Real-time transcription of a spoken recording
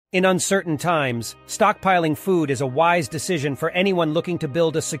In uncertain times, stockpiling food is a wise decision for anyone looking to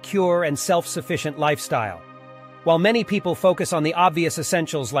build a secure and self-sufficient lifestyle. While many people focus on the obvious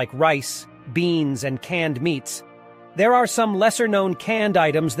essentials like rice, beans, and canned meats, there are some lesser-known canned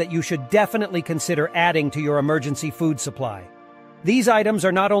items that you should definitely consider adding to your emergency food supply. These items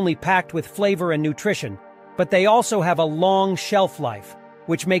are not only packed with flavor and nutrition, but they also have a long shelf life,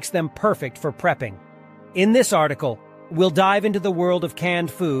 which makes them perfect for prepping. In this article, we'll dive into the world of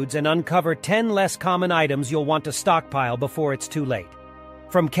canned foods and uncover 10 less common items you'll want to stockpile before it's too late.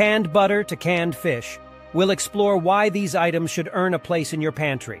 From canned butter to canned fish, we'll explore why these items should earn a place in your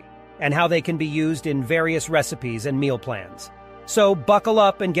pantry, and how they can be used in various recipes and meal plans. So buckle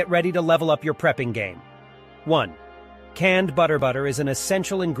up and get ready to level up your prepping game. 1. Canned butter. Butter is an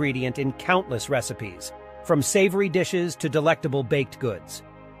essential ingredient in countless recipes, from savory dishes to delectable baked goods.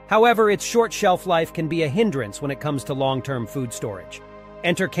 However, its short shelf life can be a hindrance when it comes to long-term food storage.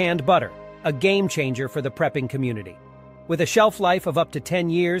 Enter canned butter, a game-changer for the prepping community. With a shelf life of up to 10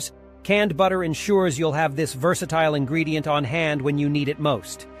 years, canned butter ensures you'll have this versatile ingredient on hand when you need it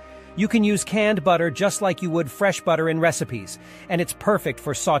most. You can use canned butter just like you would fresh butter in recipes, and it's perfect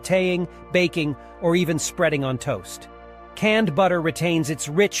for sautéing, baking, or even spreading on toast. Canned butter retains its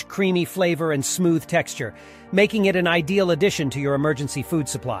rich, creamy flavor and smooth texture, making it an ideal addition to your emergency food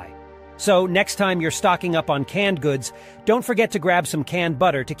supply. So, next time you're stocking up on canned goods, don't forget to grab some canned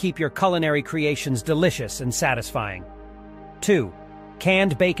butter to keep your culinary creations delicious and satisfying. 2.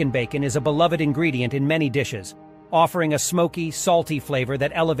 Canned bacon. Bacon is a beloved ingredient in many dishes, offering a smoky, salty flavor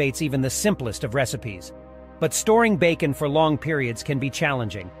that elevates even the simplest of recipes. But storing bacon for long periods can be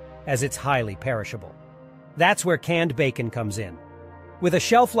challenging, as it's highly perishable. That's where canned bacon comes in. With a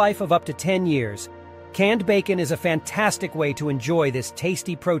shelf life of up to 10 years, canned bacon is a fantastic way to enjoy this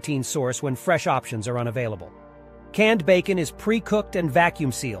tasty protein source when fresh options are unavailable. Canned bacon is pre-cooked and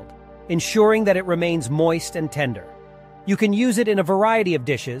vacuum-sealed, ensuring that it remains moist and tender. You can use it in a variety of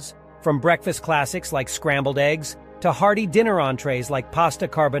dishes, from breakfast classics like scrambled eggs to hearty dinner entrees like pasta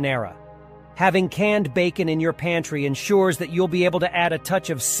carbonara. Having canned bacon in your pantry ensures that you'll be able to add a touch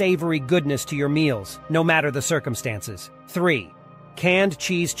of savory goodness to your meals, no matter the circumstances. 3. Canned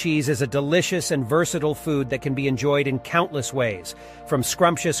cheese. Cheese is a delicious and versatile food that can be enjoyed in countless ways, from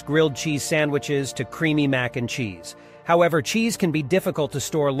scrumptious grilled cheese sandwiches to creamy mac and cheese. However, cheese can be difficult to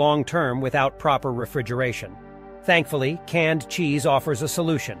store long-term without proper refrigeration. Thankfully, canned cheese offers a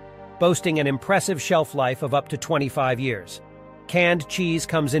solution, boasting an impressive shelf life of up to 25 years. Canned cheese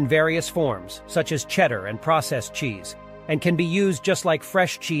comes in various forms, such as cheddar and processed cheese, and can be used just like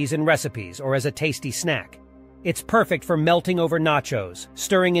fresh cheese in recipes or as a tasty snack. It's perfect for melting over nachos,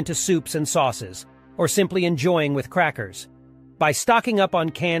 stirring into soups and sauces, or simply enjoying with crackers. By stocking up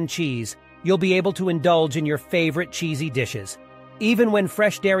on canned cheese, you'll be able to indulge in your favorite cheesy dishes, even when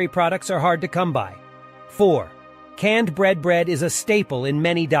fresh dairy products are hard to come by. 4. Canned bread. Bread is a staple in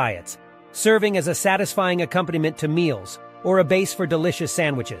many diets, serving as a satisfying accompaniment to meals or a base for delicious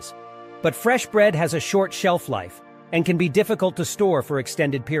sandwiches. But fresh bread has a short shelf life and can be difficult to store for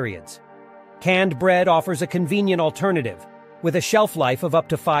extended periods. Canned bread offers a convenient alternative, with a shelf life of up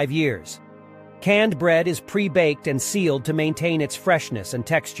to 5 years. Canned bread is pre-baked and sealed to maintain its freshness and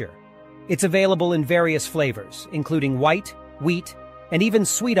texture. It's available in various flavors, including white, wheat, and even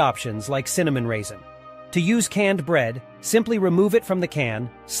sweet options like cinnamon raisin. To use canned bread, simply remove it from the can,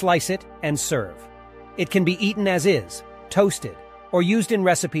 slice it, and serve. It can be eaten as is, toasted, or used in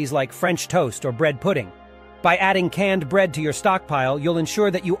recipes like French toast or bread pudding. By adding canned bread to your stockpile, you'll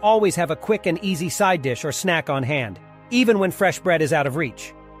ensure that you always have a quick and easy side dish or snack on hand, even when fresh bread is out of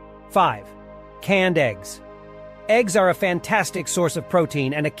reach. 5. Canned eggs. Eggs are a fantastic source of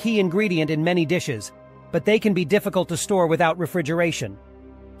protein and a key ingredient in many dishes, but they can be difficult to store without refrigeration.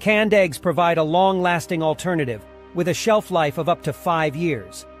 Canned eggs provide a long-lasting alternative, with a shelf life of up to 5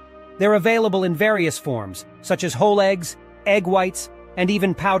 years. They're available in various forms, such as whole eggs, egg whites, and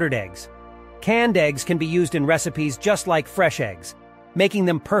even powdered eggs. Canned eggs can be used in recipes just like fresh eggs, making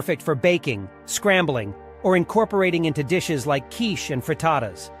them perfect for baking, scrambling, or incorporating into dishes like quiche and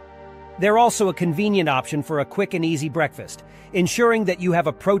frittatas. They're also a convenient option for a quick and easy breakfast, ensuring that you have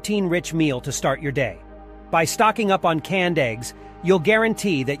a protein-rich meal to start your day. By stocking up on canned eggs, you'll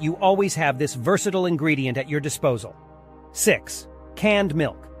guarantee that you always have this versatile ingredient at your disposal. 6. Canned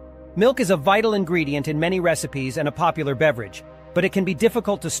milk. Milk is a vital ingredient in many recipes and a popular beverage, but it can be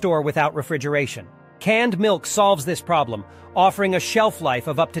difficult to store without refrigeration. Canned milk solves this problem, offering a shelf life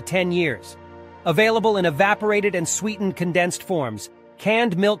of up to 10 years. Available in evaporated and sweetened condensed forms,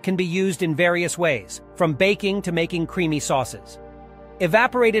 canned milk can be used in various ways, from baking to making creamy sauces.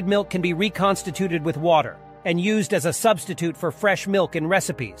 Evaporated milk can be reconstituted with water, and used as a substitute for fresh milk in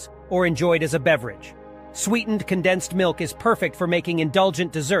recipes, or enjoyed as a beverage. Sweetened condensed milk is perfect for making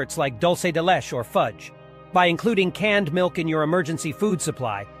indulgent desserts like dulce de leche or fudge. By including canned milk in your emergency food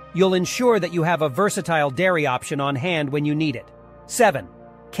supply, you'll ensure that you have a versatile dairy option on hand when you need it. 7.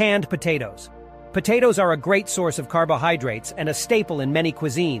 Canned potatoes. Potatoes are a great source of carbohydrates and a staple in many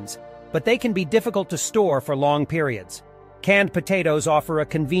cuisines, but they can be difficult to store for long periods. Canned potatoes offer a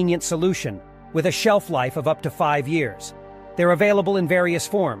convenient solution, with a shelf life of up to 5 years. They're available in various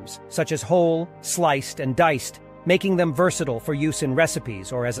forms, such as whole, sliced, and diced, making them versatile for use in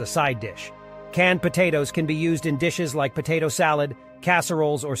recipes or as a side dish. Canned potatoes can be used in dishes like potato salad,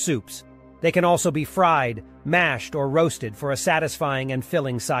 casseroles, or soups. They can also be fried, mashed, or roasted for a satisfying and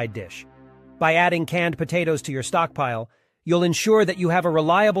filling side dish. By adding canned potatoes to your stockpile, you'll ensure that you have a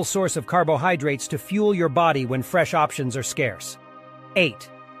reliable source of carbohydrates to fuel your body when fresh options are scarce. 8.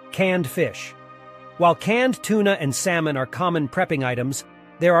 Canned fish. While canned tuna and salmon are common prepping items,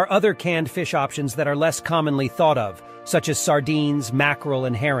 there are other canned fish options that are less commonly thought of, such as sardines, mackerel,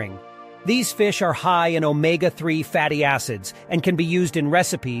 and herring. These fish are high in omega-3 fatty acids and can be used in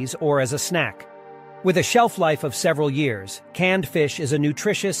recipes or as a snack. With a shelf life of several years, canned fish is a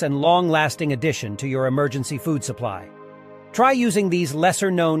nutritious and long-lasting addition to your emergency food supply. Try using these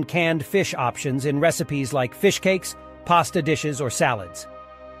lesser-known canned fish options in recipes like fish cakes, pasta dishes, or salads.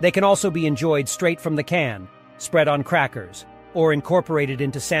 They can also be enjoyed straight from the can, spread on crackers, or incorporated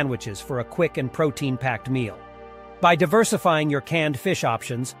into sandwiches for a quick and protein-packed meal. By diversifying your canned fish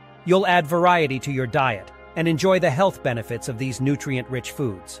options, you'll add variety to your diet and enjoy the health benefits of these nutrient-rich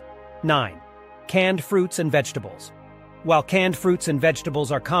foods. 9. Canned fruits and vegetables. While canned fruits and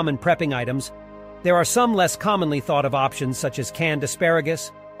vegetables are common prepping items, there are some less commonly thought of options such as canned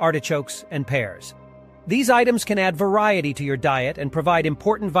asparagus, artichokes, and pears. These items can add variety to your diet and provide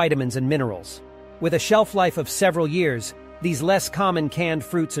important vitamins and minerals. With a shelf life of several years, these less common canned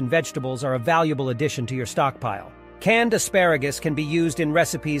fruits and vegetables are a valuable addition to your stockpile. Canned asparagus can be used in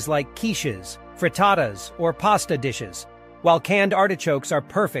recipes like quiches, frittatas, or pasta dishes, while canned artichokes are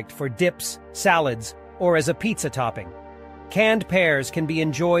perfect for dips, salads, or as a pizza topping. Canned pears can be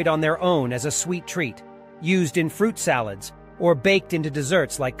enjoyed on their own as a sweet treat, used in fruit salads, or baked into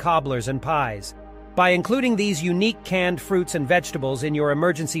desserts like cobblers and pies. By including these unique canned fruits and vegetables in your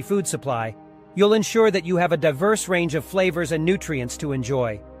emergency food supply, you'll ensure that you have a diverse range of flavors and nutrients to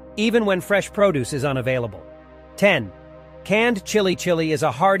enjoy, even when fresh produce is unavailable. 10. Canned chili is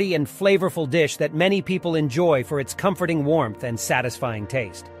a hearty and flavorful dish that many people enjoy for its comforting warmth and satisfying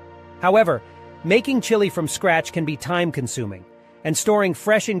taste. However, making chili from scratch can be time-consuming, and storing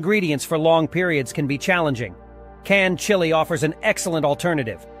fresh ingredients for long periods can be challenging. Canned chili offers an excellent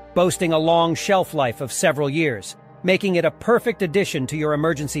alternative, boasting a long shelf life of several years, making it a perfect addition to your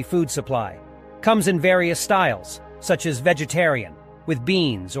emergency food supply. Comes in various styles, such as vegetarian, with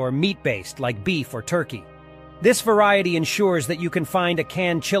beans, or meat-based like beef or turkey. This variety ensures that you can find a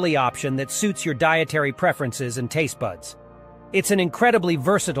canned chili option that suits your dietary preferences and taste buds. It's an incredibly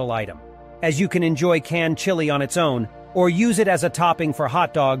versatile item, as you can enjoy canned chili on its own, or use it as a topping for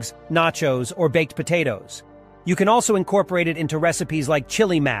hot dogs, nachos, or baked potatoes. You can also incorporate it into recipes like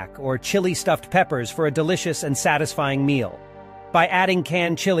chili mac or chili stuffed peppers for a delicious and satisfying meal. By adding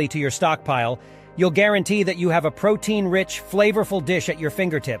canned chili to your stockpile, you'll guarantee that you have a protein-rich, flavorful dish at your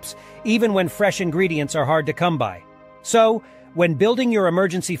fingertips, even when fresh ingredients are hard to come by. So, when building your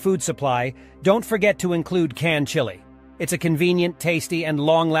emergency food supply, don't forget to include canned chili. It's a convenient, tasty, and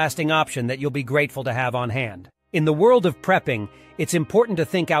long-lasting option that you'll be grateful to have on hand. In the world of prepping, it's important to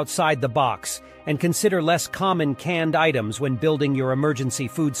think outside the box and consider less common canned items when building your emergency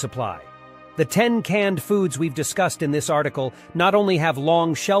food supply. The 10 canned foods we've discussed in this article not only have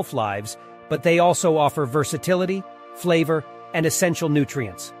long shelf lives, but they also offer versatility, flavor, and essential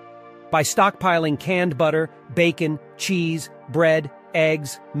nutrients. By stockpiling canned butter, bacon, cheese, bread,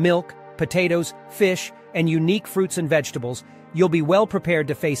 eggs, milk, potatoes, fish, and unique fruits and vegetables, you'll be well prepared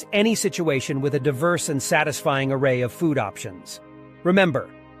to face any situation with a diverse and satisfying array of food options. Remember,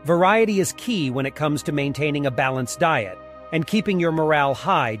 variety is key when it comes to maintaining a balanced diet and keeping your morale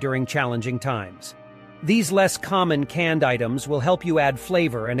high during challenging times. These less common canned items will help you add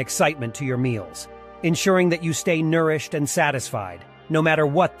flavor and excitement to your meals, ensuring that you stay nourished and satisfied, no matter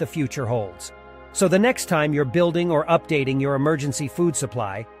what the future holds. So the next time you're building or updating your emergency food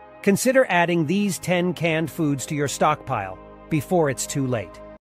supply, consider adding these 10 canned foods to your stockpile before it's too late.